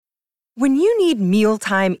When you need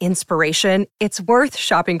mealtime inspiration, it's worth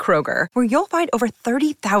shopping Kroger, where you'll find over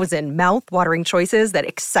 30,000 mouth-watering choices that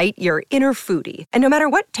excite your inner foodie. And no matter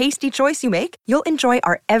what tasty choice you make, you'll enjoy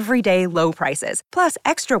our everyday low prices, plus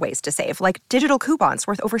extra ways to save, like digital coupons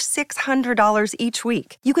worth over $600 each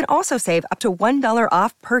week. You can also save up to $1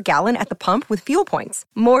 off per gallon at the pump with fuel points.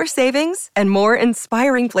 More savings and more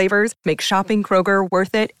inspiring flavors make shopping Kroger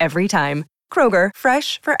worth it every time. Kroger,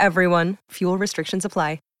 fresh for everyone. Fuel restrictions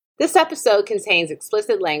apply. This episode contains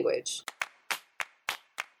explicit language.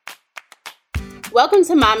 Welcome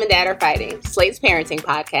to Mom and Dad Are Fighting, Slate's parenting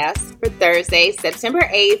podcast for Thursday, September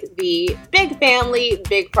 8th, the Big Family,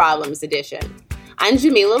 Big Problems edition. I'm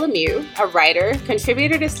Jamilah Lemieux, a writer,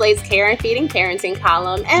 contributor to Slate's Care and Feeding Parenting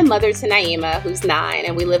column, and mother to Naima, who's 9,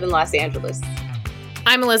 and we live in Los Angeles.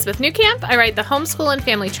 I'm Elizabeth Newcamp. I write the homeschool and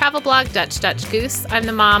family travel blog, Dutch Goose. I'm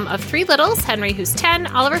the mom of 3 littles, Henry, who's 10,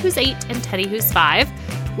 Oliver, who's 8, and Teddy, who's 5.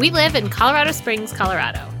 We live in Colorado Springs,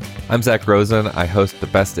 Colorado. I'm Zach Rosen. I host the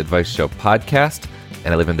Best Advice Show podcast,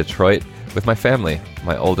 and I live in Detroit with my family.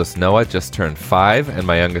 My oldest Noah just turned 5, and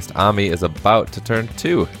my youngest Ami is about to turn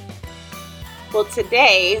 2. Well,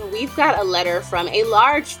 today we've got a letter from a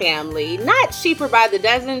large family, not sheeper by the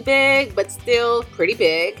dozen big, but still pretty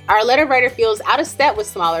big. Our letter writer feels out of step with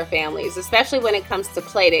smaller families, especially when it comes to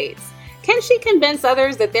playdates. Can she convince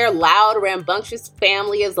others that their loud, rambunctious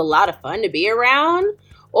family is a lot of fun to be around?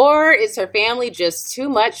 Or is her family just too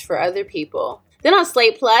much for other people? Then on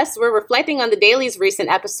Slate Plus, we're reflecting on the Daily's recent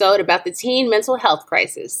episode about the teen mental health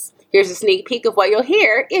crisis. Here's a sneak peek of what you'll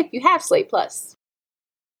hear if you have Slate Plus.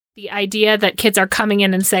 The idea that kids are coming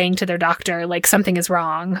in and saying to their doctor, like, something is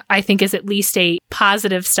wrong, I think is at least a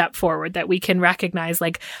positive step forward, that we can recognize,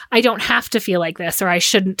 like, I don't have to feel like this, or I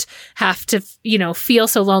shouldn't have to, feel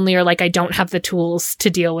so lonely, or like I don't have the tools to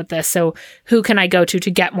deal with this. So who can I go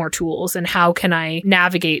to get more tools, and how can I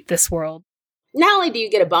navigate this world? Not only do you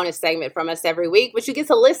get a bonus segment from us every week, but you get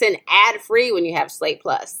to listen ad-free when you have Slate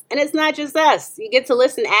Plus. And it's not just us. You get to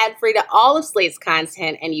listen ad-free to all of Slate's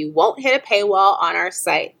content, and you won't hit a paywall on our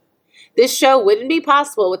site. This show wouldn't be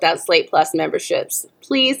possible without Slate Plus memberships.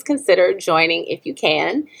 Please consider joining if you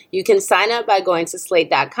can. You can sign up by going to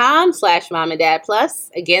slate.com/momanddadplus.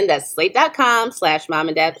 Again, that's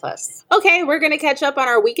slate.com/momanddadplus. Okay, we're going to catch up on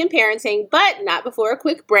our week in parenting, but not before a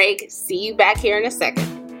quick break. See you back here in a second.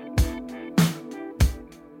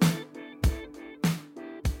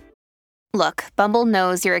 Look, Bumble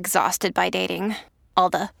knows you're exhausted by dating. All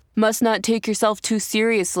the must not take yourself too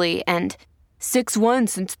seriously and 6'1"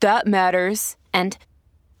 since that matters. And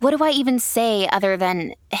what do I even say other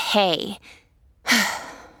than, hey?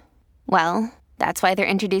 Well, that's why they're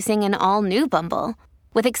introducing an all-new Bumble,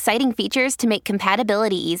 with exciting features to make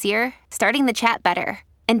compatibility easier, starting the chat better,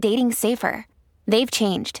 and dating safer. They've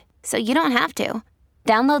changed, so you don't have to.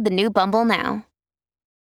 Download the new Bumble now.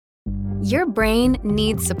 Your brain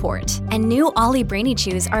needs support, and new Ollie Brainy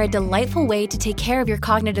Chews are a delightful way to take care of your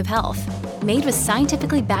cognitive health. Made with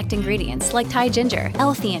scientifically backed ingredients like Thai ginger,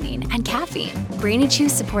 L-theanine, and caffeine, Brainy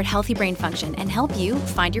Chews support healthy brain function and help you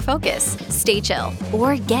find your focus, stay chill,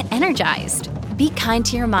 or get energized. Be kind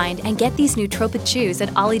to your mind and get these nootropic chews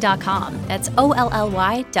at ollie.com. That's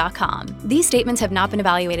OLLY.com. These statements have not been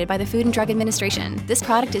evaluated by the Food and Drug Administration. This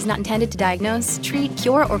product is not intended to diagnose, treat,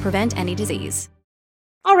 cure, or prevent any disease.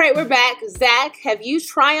 All right, we're back. Zach, have you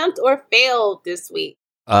triumphed or failed this week?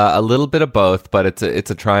 A little bit of both, but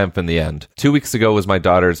it's a triumph in the end. 2 weeks ago was my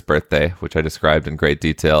daughter's birthday, which I described in great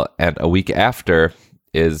detail, and a week after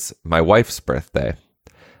is my wife's birthday.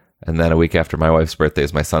 And then a week after my wife's birthday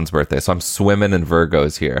is my son's birthday. So I'm swimming in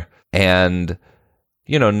Virgos here. And,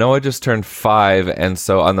 Noah just turned 5, and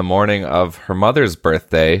so on the morning of her mother's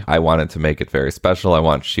birthday, I wanted to make it very special. I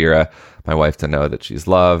want Shira, my wife, to know that she's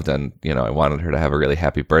loved, and, I wanted her to have a really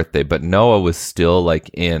happy birthday. But Noah was still,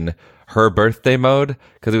 in her birthday mode,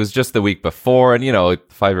 because it was just the week before, and,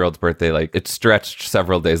 5-year-old's birthday, it stretched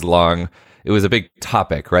several days long. It was a big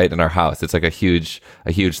topic, right, in our house. It's a huge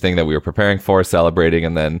thing that we were preparing for, celebrating,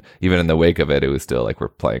 and then even in the wake of it, it was still we're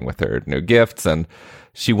playing with her new gifts, and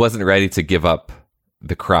she wasn't ready to give up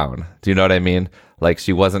the crown. Do you know what I mean?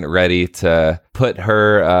 She wasn't ready to put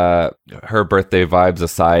her birthday vibes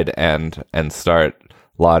aside and start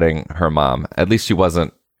lauding her mom. At least she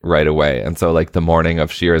wasn't right away. And so the morning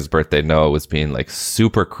of Shira's birthday, Noah was being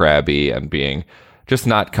super crabby and being just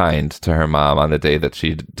not kind to her mom on the day that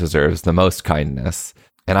she deserves the most kindness.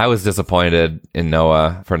 And I was disappointed in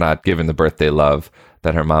Noah for not giving the birthday love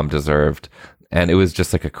that her mom deserved. And it was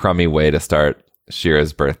just a crummy way to start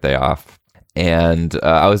Shira's birthday off. And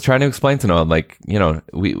I was trying to explain to Noah,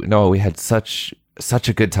 we had such such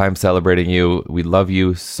a good time celebrating you. We love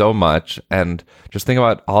you so much. And just think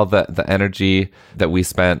about all the energy that we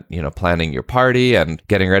spent, planning your party and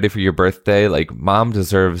getting ready for your birthday. Like, mom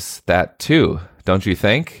deserves that too, don't you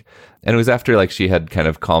think? And it was after like she had kind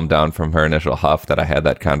of calmed down from her initial huff that I had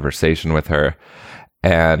that conversation with her.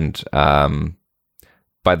 And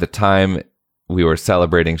by the time we were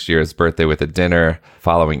celebrating Shira's birthday with a dinner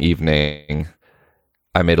following evening,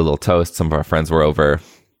 I made a little toast. Some of our friends were over,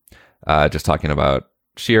 just talking about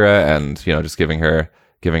Shira and, just giving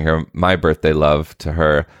her my birthday love to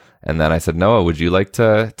her. And then I said, Noah, would you like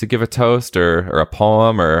to give a toast or a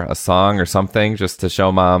poem or a song or something just to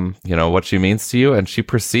show mom, what she means to you? And she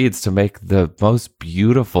proceeds to make the most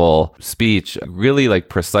beautiful speech, really like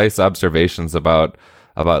precise observations about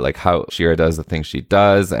like how Shira does the things she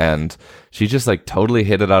does. And she just like totally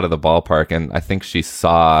hit it out of the ballpark. And I think she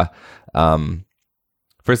saw,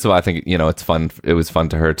 first of all, I think, it's fun. It was fun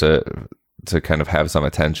to her to kind of have some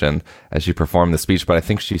attention as she performed the speech, but I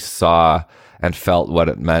think she saw and felt what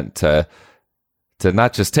it meant to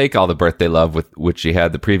not just take all the birthday love with which she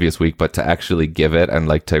had the previous week, but to actually give it and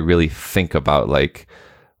like to really think about like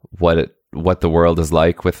what the world is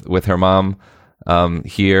like with her mom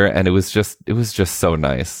here. And it was just so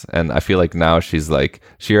nice. And I feel like now she's like,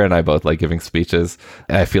 Shira and I both like giving speeches,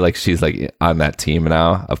 and I feel like she's like on that team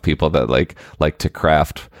now of people that like to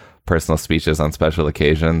craft personal speeches on special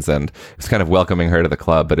occasions. And it was kind of welcoming her to the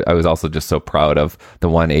club, but I was also just so proud of the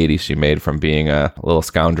 180 she made from being a little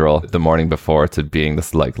scoundrel the morning before to being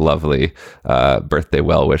this like lovely birthday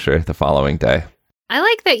well-wisher the following day. I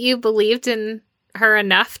like that you believed in her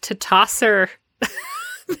enough to toss her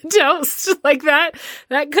the toast like that.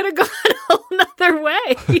 That could have gone a whole nother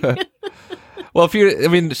way. Well,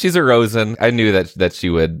 she's a Rosen. I knew that she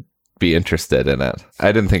would be interested in it.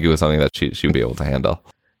 I didn't think it was something that she would be able to handle.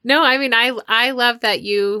 No, I mean, I love that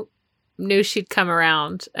you knew she'd come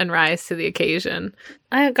around and rise to the occasion.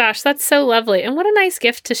 Oh, gosh, that's so lovely. And what a nice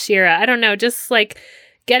gift to Shira. I don't know, just like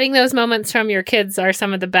getting those moments from your kids are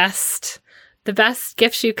some of the best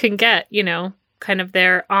gifts you can get, kind of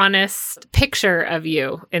their honest picture of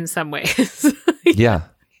you in some ways. Yeah,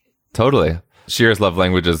 totally. Shira's love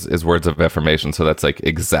language is words of affirmation. So that's like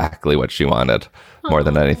exactly what she wanted more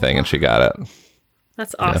than anything. And she got it.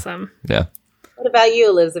 That's awesome. Yeah. What about you,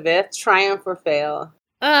 Elizabeth? Triumph or fail?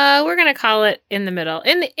 We're going to call it in the middle.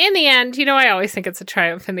 In the end, I always think it's a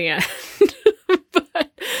triumph in the end.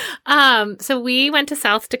 But, so we went to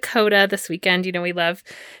South Dakota this weekend. We love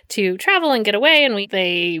to travel and get away, and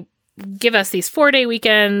they give us these 4-day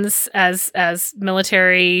weekends as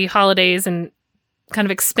military holidays and kind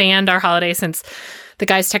of expand our holiday since the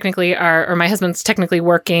guys technically or my husband's technically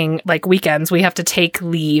working like weekends. We have to take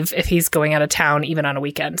leave if he's going out of town, even on a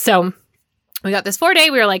weekend. So we got this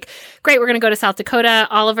 4-day. We were like, great, we're going to go to South Dakota.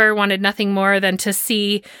 Oliver wanted nothing more than to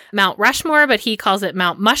see Mount Rushmore, but he calls it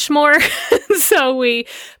Mount Mushmore. So we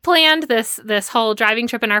planned this whole driving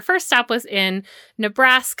trip. And our first stop was in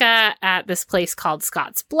Nebraska at this place called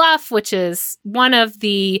Scotts Bluff, which is one of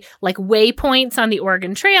the like waypoints on the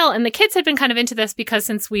Oregon Trail. And the kids had been kind of into this because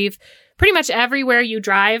since we've pretty much everywhere you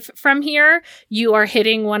drive from here, you are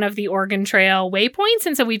hitting one of the Oregon Trail waypoints.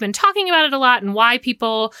 And so we've been talking about it a lot and why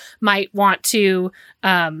people might want to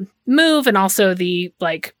move, and also the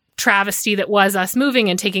like travesty that was us moving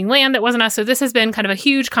and taking land that wasn't us. So this has been kind of a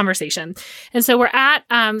huge conversation. And so we're at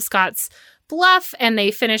Scotts Bluff, and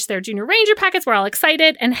they finished their Junior Ranger packets. We're all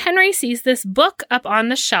excited. And Henry sees this book up on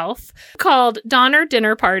the shelf called Donner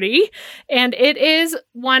Dinner Party. And it is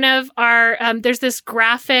one of our, there's this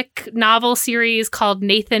graphic novel series called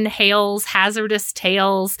Nathan Hale's Hazardous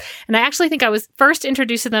Tales. And I actually think I was first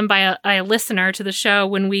introduced to them by a listener to the show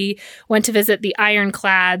when we went to visit the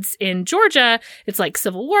Ironclads in Georgia. It's like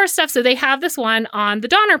Civil War stuff. So they have this one on the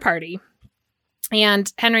Donner Party.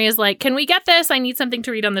 And Henry is like, can we get this? I need something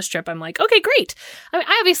to read on this trip. I'm like, okay, great.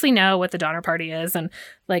 I obviously know what the Donner Party is. And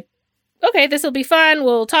like, okay, this will be fun.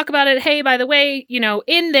 We'll talk about it. Hey, by the way,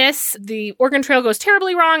 in this, the Oregon Trail goes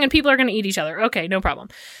terribly wrong and people are going to eat each other. Okay, no problem.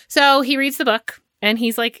 So he reads the book and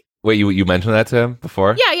he's like, wait, you mentioned that to him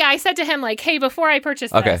before? Yeah. I said to him, like, hey, before I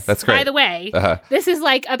purchase this, okay, that's great. By the way, this is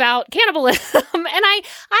like about cannibalism. And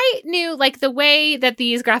I knew like the way that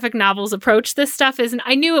these graphic novels approach this stuff is, and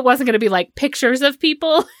I knew it wasn't going to be like pictures of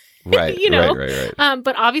people. Right, right.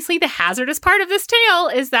 But obviously the hazardous part of this tale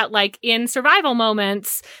is that like in survival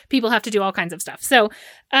moments, people have to do all kinds of stuff. So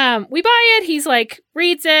we buy it. He's like,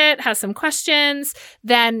 reads it, has some questions.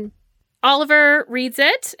 Then Oliver reads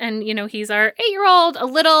it, and, he's our 8-year-old,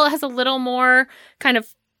 has a little more kind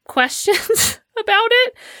of questions about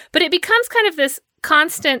it, but it becomes kind of this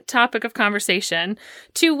constant topic of conversation,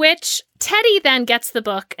 to which Teddy then gets the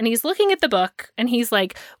book and he's looking at the book and he's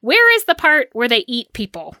like, where is the part where they eat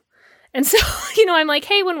people? And so, I'm like,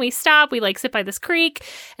 hey, when we stop, we like sit by this creek,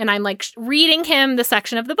 and I'm like reading him the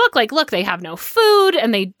section of the book, like, look, they have no food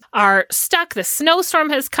and they are stuck. The snowstorm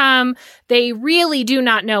has come. They really do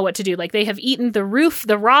not know what to do. Like, they have eaten the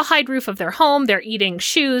rawhide roof of their home. They're eating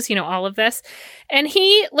shoes, all of this. And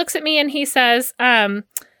he looks at me and he says, how do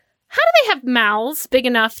they have mouths big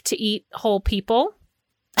enough to eat whole people?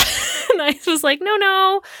 And I was like,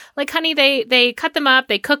 no, like, honey, they cut them up,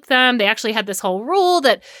 they cook them. They actually had this whole rule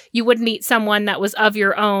that you wouldn't eat someone that was of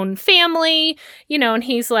your own family, and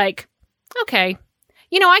he's like, okay,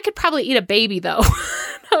 I could probably eat a baby though.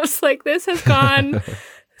 I was like, this has gone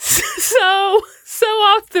so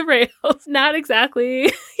off the rails. Not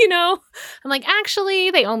exactly, I'm like,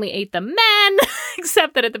 actually, they only ate the men,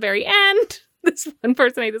 except that at the very end, this one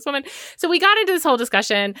person ate this woman. So we got into this whole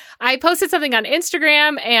discussion. I posted something on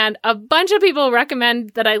Instagram, and a bunch of people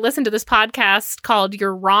recommend that I listen to this podcast called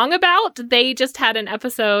You're Wrong About. They just had an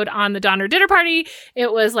episode on the Donner Dinner Party.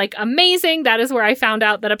 It was like amazing. That is where I found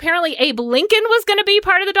out that apparently Abe Lincoln was going to be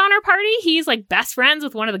part of the Donner Party. He's like best friends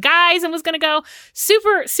with one of the guys and was going to go.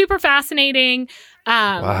 Super, super fascinating.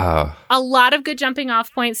 Wow. A lot of good jumping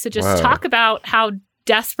off points to just talk about how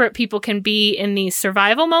desperate people can be in these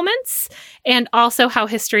survival moments, and also how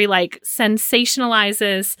history like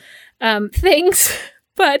sensationalizes things.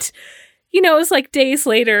 But, it's like days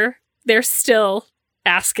later, they're still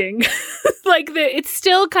asking. Like it's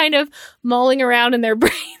still kind of mulling around in their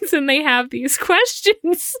brains and they have these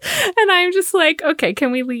questions. And I'm just like, okay,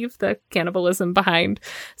 can we leave the cannibalism behind?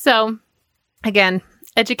 So again,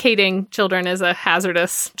 educating children is a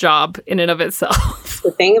hazardous job in and of itself.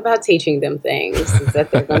 The thing about teaching them things is that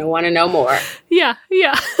they're going to want to know more. Yeah.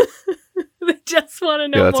 They just want to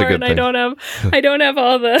know more, and I don't have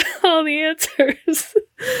all the answers.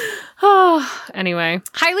 Anyway,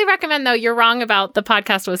 highly recommend though. You're Wrong About. The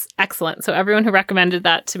podcast was excellent. So everyone who recommended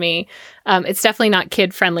that to me, it's definitely not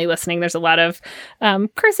kid friendly listening. There's a lot of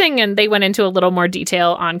cursing, and they went into a little more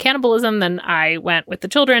detail on cannibalism than I went with the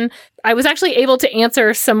children. I was actually able to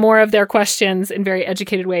answer some more of their questions in very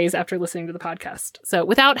educated ways after listening to the podcast. So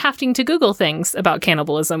without having to Google things about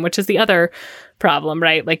cannibalism, which is the other problem,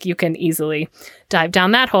 right? Like you can easily dive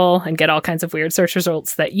down that hole and get all kinds of weird search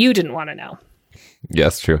results that you didn't want to know.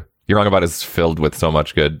 Yes, true. You're Wrong About is filled with so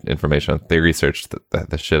much good information. They researched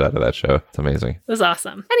the shit out of that show. It's amazing. It was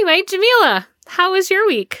awesome. Anyway, Jamila, how was your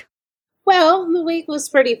week? Well, the week was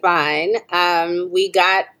pretty fine.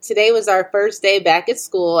 Today was our first day back at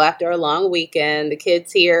school after a long weekend. The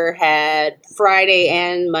kids here had Friday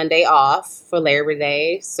and Monday off for Labor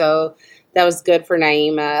Day, so that was good for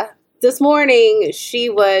Naima. This morning, she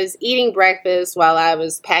was eating breakfast while I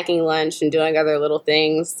was packing lunch and doing other little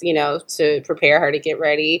things, to prepare her to get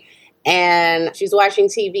ready. And she's watching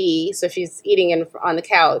TV, so she's eating on the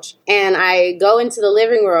couch. And I go into the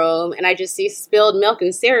living room, and I just see spilled milk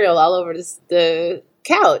and cereal all over the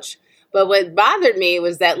couch. But what bothered me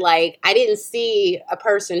was that, I didn't see a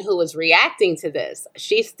person who was reacting to this.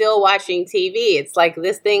 She's still watching TV. It's like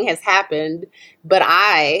this thing has happened, but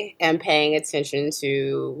I am paying attention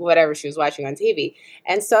to whatever she was watching on TV.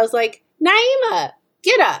 And so I was like, Naima,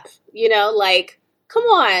 get up. Come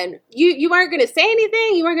on. You weren't going to say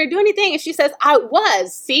anything? You weren't going to do anything? And she says, I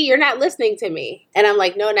was. See, you're not listening to me. And I'm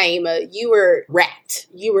like, no, Naima, you were wrapped.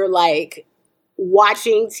 You were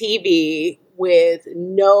watching TV with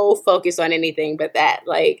no focus on anything but that.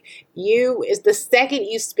 Is the second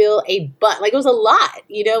you spill a bunch, it was a lot,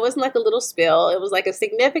 it wasn't like a little spill. It was like a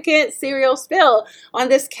significant cereal spill on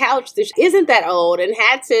this couch that isn't that old and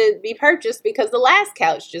had to be purchased because the last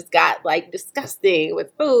couch just got disgusting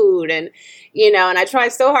with food. And, and I tried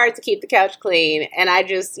so hard to keep the couch clean. And I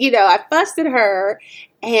just, I fussed at her,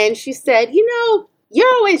 and she said,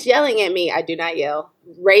 you're always yelling at me. I do not yell.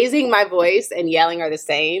 Raising my voice and yelling are the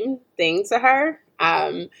same thing to her.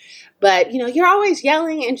 But, you're always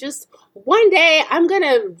yelling, and just one day I'm going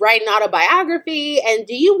to write an autobiography. And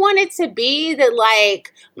do you want it to be that,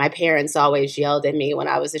 my parents always yelled at me when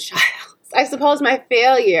I was a child? I suppose my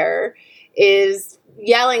failure is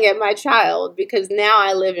yelling at my child because now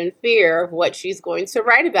I live in fear of what she's going to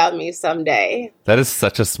write about me someday. That is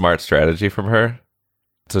such a smart strategy from her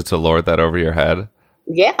to lord that over your head.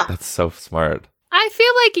 Yeah. That's so smart. I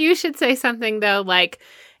feel like you should say something, though,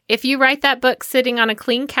 if you write that book sitting on a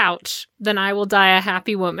clean couch, then I will die a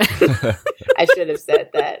happy woman. I should have said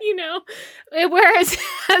that. Whereas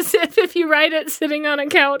as if you write it sitting on a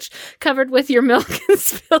couch covered with your milk and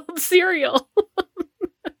spilled cereal.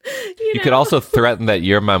 You could also threaten that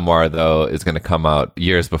your memoir, though, is going to come out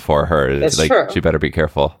years before hers. That's true. She better be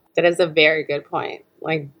careful. That is a very good point.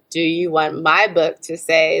 Like, do you want my book to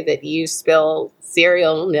say that you spilled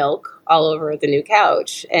cereal milk all over the new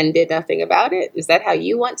couch and did nothing about it? Is that how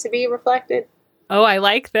you want to be reflected? Oh, I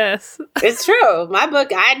like this. It's true. My book,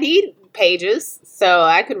 I need pages, so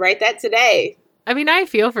I could write that today. I mean, I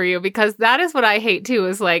feel for you because that is what I hate too,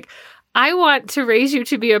 is like, I want to raise you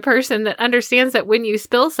to be a person that understands that when you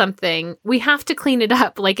spill something, we have to clean it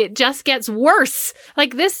up. Like, it just gets worse.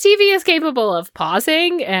 Like, this TV is capable of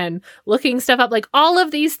pausing and looking stuff up, like all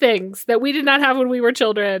of these things that we did not have when we were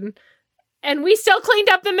children. And we still cleaned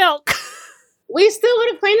up the milk. We still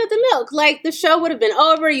would have cleaned up the milk. Like, the show would have been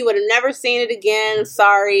over. You would have never seen it again.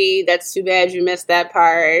 Sorry, that's too bad you missed that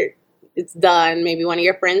part. It's done. Maybe one of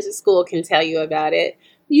your friends at school can tell you about it.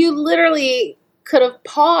 You literally could have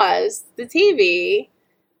paused the TV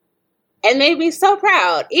and made me so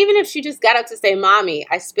proud. Even if she just got up to say, Mommy,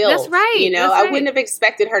 I spilled. That's right. You know, I wouldn't have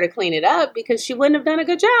expected her to clean it up because she wouldn't have done a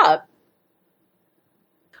good job.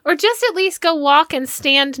 Or just at least go walk and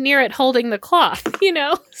stand near it holding the cloth, you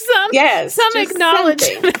know? Some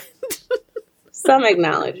acknowledgement. Some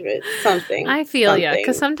acknowledgement. Something. I feel you.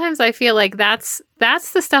 Because sometimes I feel like that's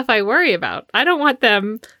the stuff I worry about. I don't want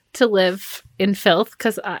them to live in filth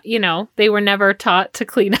because, you know, they were never taught to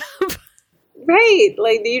clean up. Right.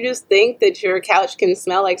 Like, do you just think that your couch can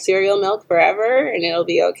smell like cereal milk forever and it'll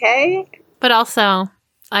be okay? But also,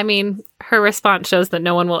 I mean, her response shows that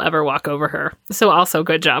no one will ever walk over her. So also,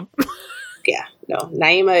 good job. Yeah. No,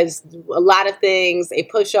 Naima is a lot of things. A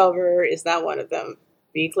pushover is not one of them.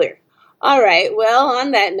 Be clear. All right. Well,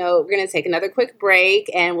 on that note, we're going to take another quick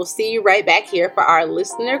break and we'll see you right back here for our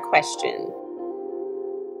listener question.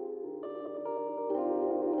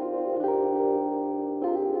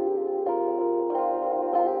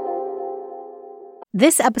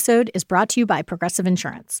 This episode is brought to you by Progressive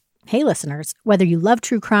Insurance. Hey, listeners, whether you love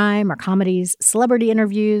true crime or comedies, celebrity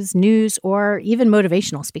interviews, news, or even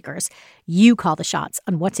motivational speakers, you call the shots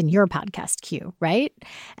on what's in your podcast queue, right?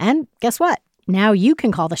 And guess what? Now you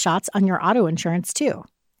can call the shots on your auto insurance, too.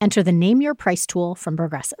 Enter the Name Your Price tool from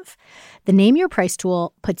Progressive. The Name Your Price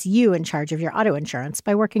tool puts you in charge of your auto insurance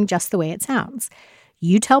by working just the way it sounds.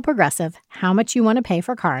 You tell Progressive how much you want to pay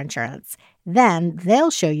for car insurance. Then they'll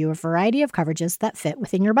show you a variety of coverages that fit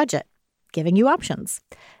within your budget, giving you options.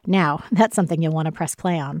 Now, that's something you'll want to press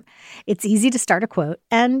play on. It's easy to start a quote,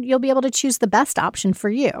 and you'll be able to choose the best option for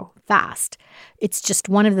you fast. It's just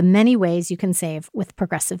one of the many ways you can save with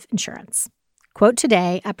Progressive Insurance. Quote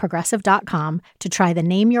today at Progressive.com to try the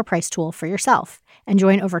Name Your Price tool for yourself and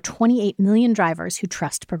join over 28 million drivers who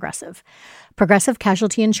trust Progressive. Progressive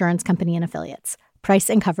Casualty Insurance Company and Affiliates. Price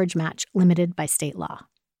and coverage match limited by state law.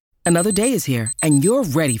 Another day is here, and you're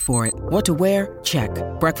ready for it. What to wear? Check.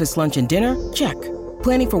 Breakfast, lunch, and dinner? Check.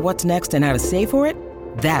 Planning for what's next and how to save for it?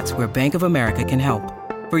 That's where Bank of America can help.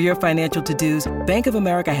 For your financial to-dos, Bank of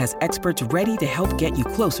America has experts ready to help get you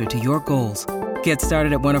closer to your goals. Get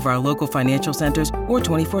started at one of our local financial centers or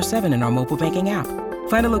 24/7 in our mobile banking app.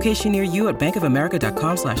 Find a location near you at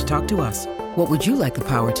bankofamerica.com/talktous. What would you like the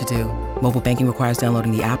power to do? Mobile banking requires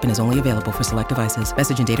downloading the app and is only available for select devices.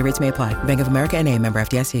 Message and data rates may apply. Bank of America N.A., member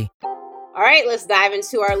FDIC. All right, let's dive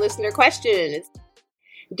into our listener questions.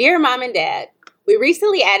 Dear Mom and Dad, we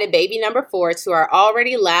recently added baby number 4 to our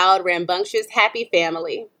already loud, rambunctious, happy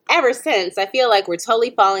family. Ever since, I feel like we're totally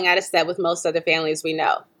falling out of step with most other families we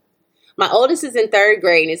know. My oldest is in 3rd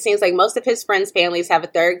grade, and it seems like most of his friends' families have a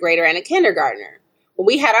 3rd grader and a kindergartner. When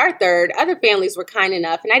we had our 3rd, other families were kind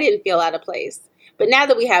enough, and I didn't feel out of place. But now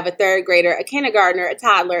that we have a 3rd grader, a kindergartner, a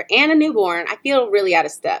toddler, and a newborn, I feel really out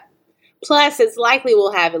of step. Plus, it's likely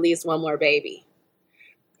we'll have at least one more baby.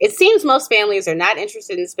 It seems most families are not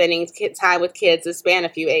interested in spending time with kids that span a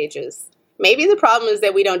few ages. Maybe the problem is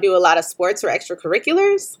that we don't do a lot of sports or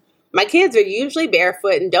extracurriculars. My kids are usually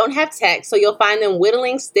barefoot and don't have tech, so you'll find them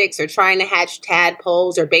whittling sticks or trying to hatch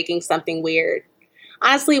tadpoles or baking something weird.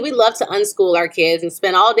 Honestly, we love to unschool our kids and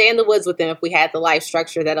spend all day in the woods with them if we had the life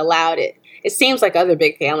structure that allowed it. It seems like other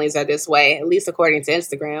big families are this way, at least according to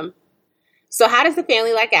Instagram. So how does a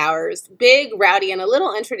family like ours, big, rowdy, and a little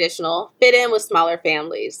untraditional, fit in with smaller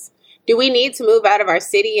families? Do we need to move out of our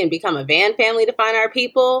city and become a van family to find our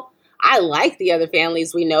people? I like the other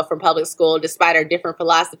families we know from public school despite our different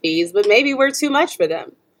philosophies, but maybe we're too much for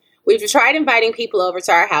them. We've tried inviting people over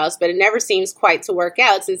to our house, but it never seems quite to work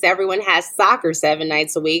out since everyone has soccer 7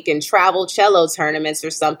 nights a week and travel cello tournaments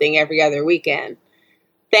or something every other weekend.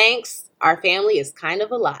 Thanks. Our family is kind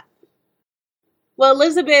of a lot. Well,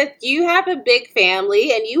 Elizabeth, you have a big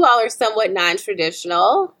family and you all are somewhat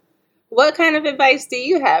non-traditional. What kind of advice do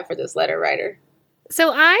you have for this letter writer?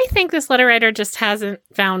 So I think this letter writer just hasn't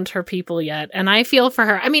found her people yet. And I feel for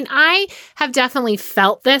her. I mean, I have definitely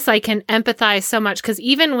felt this. I can empathize so much because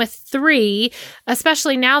even with 3,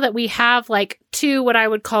 especially now that we have like 2, what I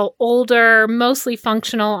would call older, mostly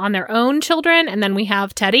functional on their own children. And then we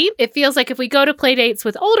have Teddy. It feels like if we go to play dates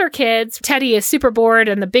with older kids, Teddy is super bored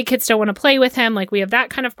and the big kids don't want to play with him. Like we have that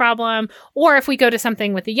kind of problem. Or if we go to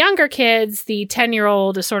something with the younger kids, the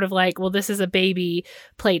 10-year-old is sort of like, well, this is a baby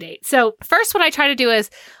play date. So first, what I try to do is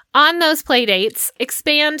on those play dates,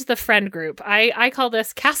 expand the friend group. I call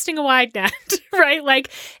this casting a wide net, right?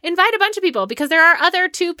 Like invite a bunch of people because there are other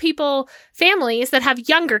 2 people, families that have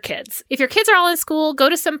younger kids. If your kids are all in school, go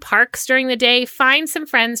to some parks during the day, find some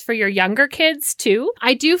friends for your younger kids too.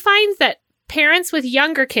 I do find that parents with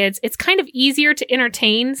younger kids, it's kind of easier to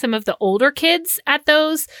entertain some of the older kids at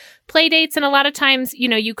those play dates. And a lot of times, you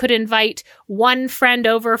know, you could invite one friend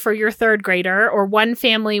over for your 3rd grader or one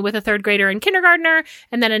family with a 3rd grader and kindergartner,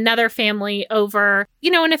 and then another family over,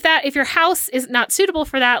 you know, and if your house is not suitable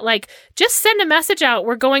for that, like just send a message out.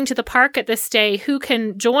 We're going to the park at this day. Who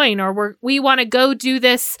can join? Or we want to go do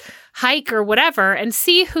this hike or whatever, and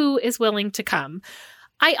see who is willing to come.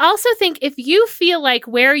 I also think if you feel like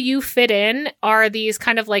where you fit in are these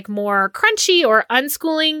kind of like more crunchy or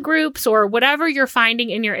unschooling groups or whatever you're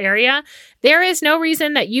finding in your area, there is no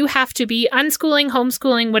reason that you have to be unschooling,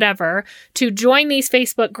 homeschooling, whatever, to join these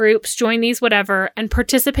Facebook groups, join these whatever, and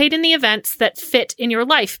participate in the events that fit in your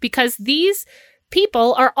life, because these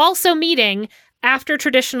people are also meeting after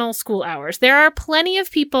traditional school hours. There are plenty of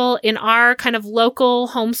people in our kind of local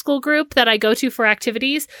homeschool group that I go to for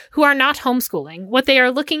activities who are not homeschooling. What they are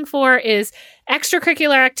looking for is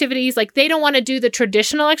extracurricular activities. Like they don't want to do the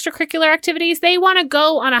traditional extracurricular activities. They want to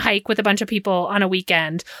go on a hike with a bunch of people on a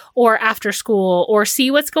weekend or after school or see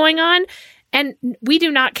what's going on. And we do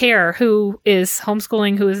not care who is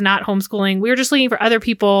homeschooling, who is not homeschooling. We're just looking for other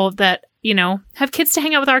people that, you know, have kids to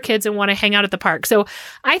hang out with our kids and want to hang out at the park. So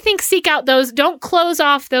I think seek out those. Don't close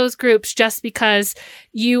off those groups just because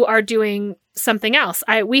you are doing something else.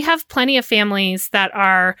 We have plenty of families that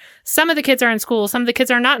are, some of the kids are in school, some of the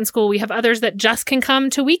kids are not in school. We have others that just can come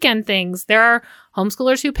to weekend things. There are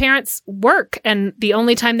homeschoolers who parents work and the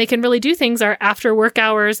only time they can really do things are after work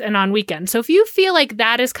hours and on weekends. So if you feel like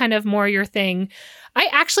that is kind of more your thing, I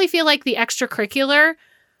actually feel like the extracurricular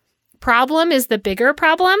problem is the bigger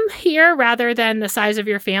problem here rather than the size of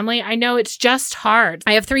your family. I know it's just hard.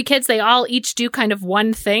 I have 3 kids. They all each do kind of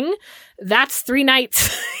one thing. That's 3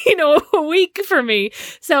 nights, a week for me.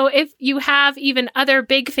 So if you have even other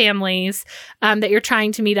big families that you're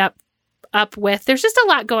trying to meet up with, there's just a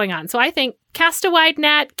lot going on. So I think cast a wide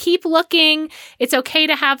net, keep looking. It's okay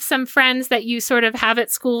to have some friends that you sort of have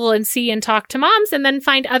at school and see and talk to moms, and then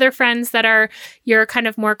find other friends that are your kind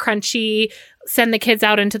of more crunchy, send the kids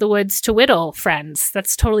out into the woods to whittle friends.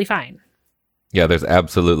 That's totally fine. Yeah, there's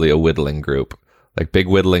absolutely a whittling group, like big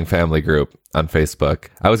whittling family group on Facebook.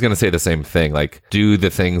 I was going to say the same thing, like do the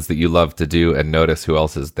things that you love to do and notice who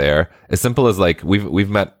else is there. As simple as like we've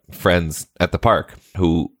met friends at the park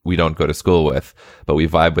who we don't go to school with, but we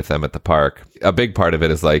vibe with them at the park. A big part of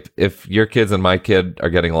it is like, if your kids and my kid are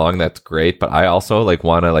getting along, that's great. But I also like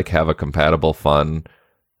want to like have a compatible, fun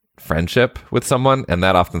friendship with someone. And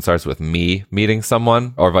that often starts with me meeting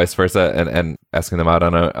someone or vice versa and asking them out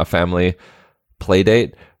on a family play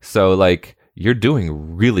date. So like, you're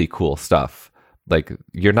doing really cool stuff. Like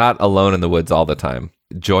you're not alone in the woods all the time.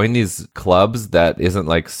 Join these clubs that isn't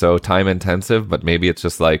like so time intensive, but maybe it's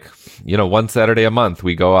just like, one Saturday a month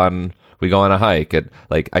we go on a hike. And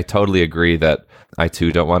like, I totally agree that I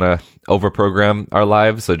too don't want to overprogram our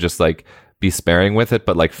lives. So just like be sparing with it,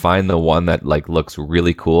 but like find the one that like looks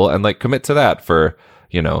really cool and like commit to that for,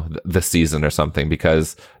 the season or something,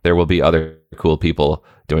 because there will be other cool people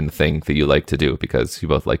doing the thing that you like to do because you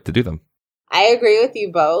both like to do them. I agree with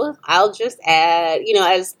you both. I'll just add,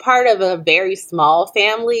 as part of a very small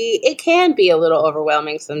family, it can be a little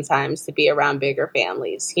overwhelming sometimes to be around bigger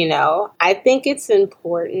families. I think it's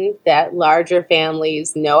important that larger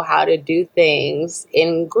families know how to do things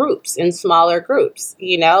in groups, in smaller groups.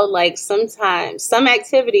 Like sometimes some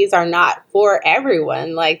activities are not for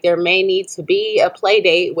everyone. Like there may need to be a play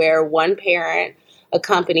date where one parent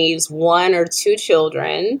accompanies 1 or 2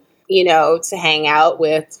 children, to hang out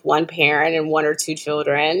with one parent and 1 or 2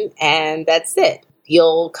 children, and that's it.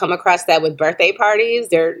 You'll come across that with birthday parties.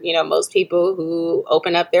 Most people who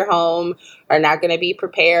open up their home are not going to be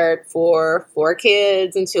prepared for 4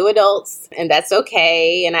 kids and 2 adults, and that's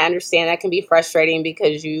okay. And I understand that can be frustrating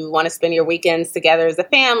because you want to spend your weekends together as a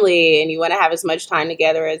family and you want to have as much time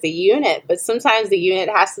together as a unit. But sometimes the unit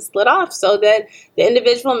has to split off so that the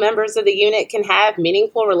individual members of the unit can have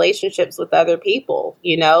meaningful relationships with other people.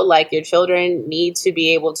 You know, like your children need to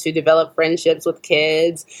be able to develop friendships with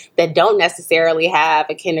kids that don't necessarily have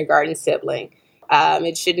a kindergarten sibling.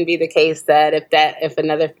 It shouldn't be the case that if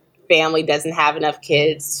another family doesn't have enough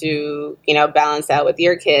kids to, balance out with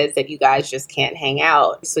your kids, that you guys just can't hang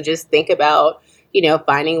out. So just think about,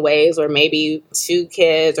 finding ways where maybe 2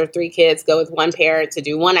 kids or 3 kids go with one parent to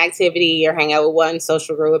do one activity or hang out with one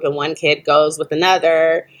social group and one kid goes with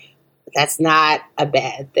another. That's not a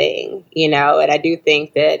bad thing, and I do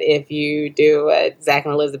think that if you do what Zach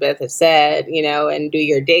and Elizabeth have said, and do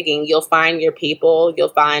your digging, you'll find your people, you'll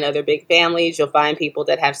find other big families, you'll find people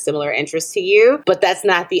that have similar interests to you, but that's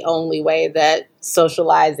not the only way that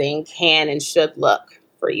socializing can and should look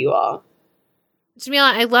for you all.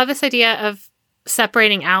 Jamila, I love this idea of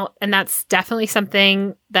separating out, and that's definitely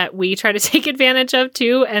something that we try to take advantage of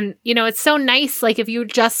too. And it's so nice, like if you're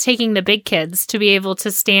just taking the big kids to be able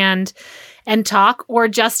to stand and talk, or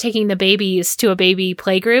just taking the babies to a baby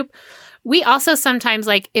play group. We also sometimes,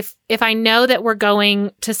 like if I know that we're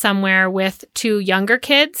going to somewhere with 2 younger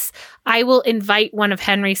kids, I will invite one of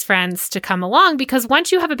Henry's friends to come along, because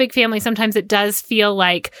once you have a big family, sometimes it does feel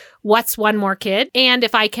like, what's one more kid? And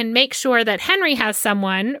if I can make sure that Henry has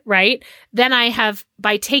someone, right, then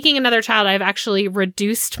by taking another child, I've actually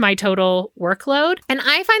reduced my total workload. And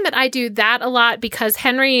I find that I do that a lot because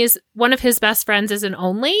one of his best friends is an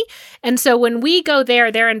only. And so when we go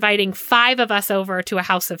there, they're inviting 5 of us over to a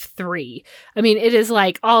house of 3. I mean, it is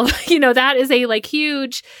like all, that is a like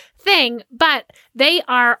huge thing, but they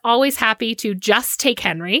are always happy to just take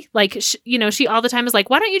Henry. Like, she all the time is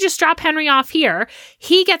like, why don't you just drop Henry off here?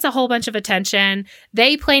 He gets a whole bunch of attention.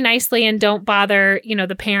 They play nicely and don't bother,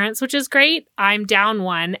 the parents, which is great. I'm down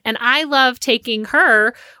one. And I love taking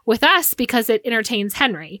her with us because it entertains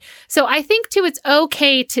Henry. So I think too, it's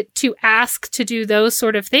okay to ask to do those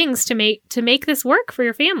sort of things to make this work for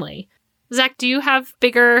your family. Zach, do you have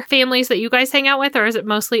bigger families that you guys hang out with, or is it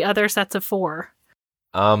mostly other sets of 4?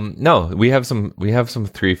 No, we have some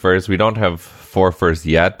 3-fers. We don't have 4-fers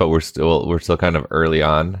yet, but we're still kind of early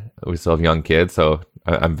on. We still have young kids, so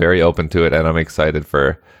I'm very open to it, and I'm excited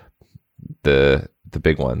for the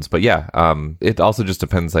big ones. But yeah, it also just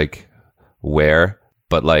depends like where,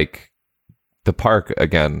 but like the park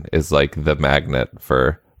again is like the magnet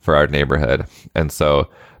for our neighborhood, and so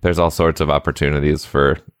there's all sorts of opportunities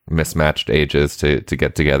for mismatched ages to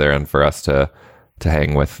get together and for us to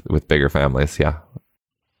hang with bigger families. Yeah.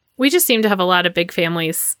 We just seem to have a lot of big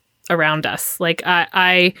families around us. Like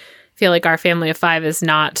I feel like our family of 5 is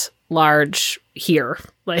not large here.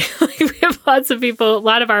 Like we have lots of people. A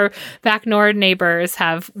lot of our back north neighbors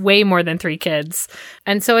have way more than 3 kids.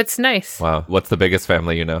 And so it's nice. Wow. What's the biggest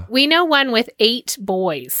family you know? We know one with 8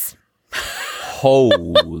 boys.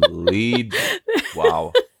 Holy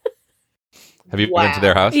wow. Have you been to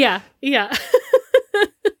their house? Yeah.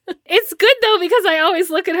 It's good though, because I always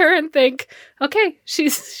look at her and think, okay,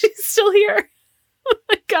 she's still here.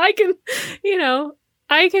 Like I can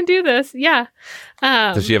do this. Yeah.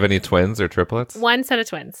 Does she have any twins or triplets? 1 set of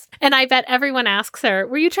twins. And I bet everyone asks her,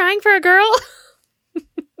 were you trying for a girl?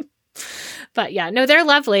 But yeah, no, they're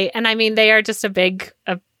lovely. And I mean, they are just a big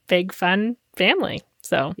fun family.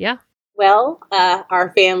 So yeah. Well,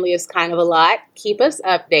 our family is kind of a lot. Keep us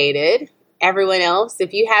updated. Everyone else,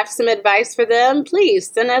 if you have some advice for them, please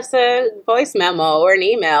send us a voice memo or an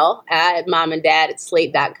email at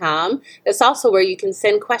momanddad@slate.com. That's also where you can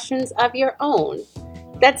send questions of your own.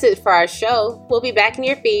 That's it for our show. We'll be back in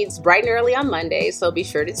your feeds bright and early on Monday, so be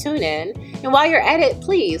sure to tune in. And while you're at it,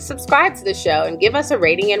 please subscribe to the show and give us a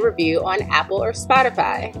rating and review on Apple or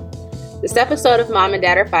Spotify. This episode of Mom and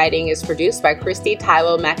Dad Are Fighting is produced by Christy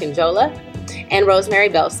Taiwo Macanjola and Rosemary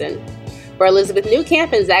Belson. For Elizabeth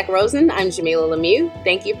Newcamp and Zach Rosen, I'm Jamila Lemieux.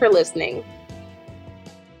 Thank you for listening.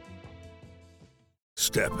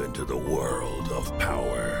 Step into the world of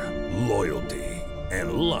power, loyalty,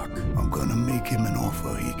 and luck. I'm gonna make him an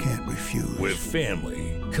offer he can't refuse. With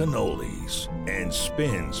family, cannolis, and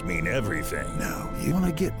spins mean everything. Now, you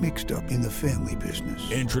wanna get mixed up in the family business.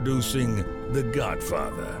 Introducing The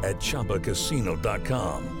Godfather at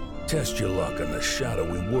ChumbaCasino.com. Test your luck in the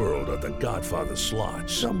shadowy world of The Godfather slot.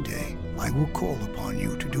 Someday, I will call upon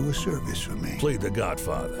you to do a service for me. Play The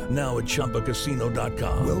Godfather, now at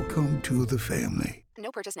ChumbaCasino.com. Welcome to the family.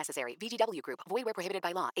 No purchase necessary. VGW Group. Void where prohibited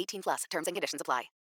by law. 18+. Terms and conditions apply.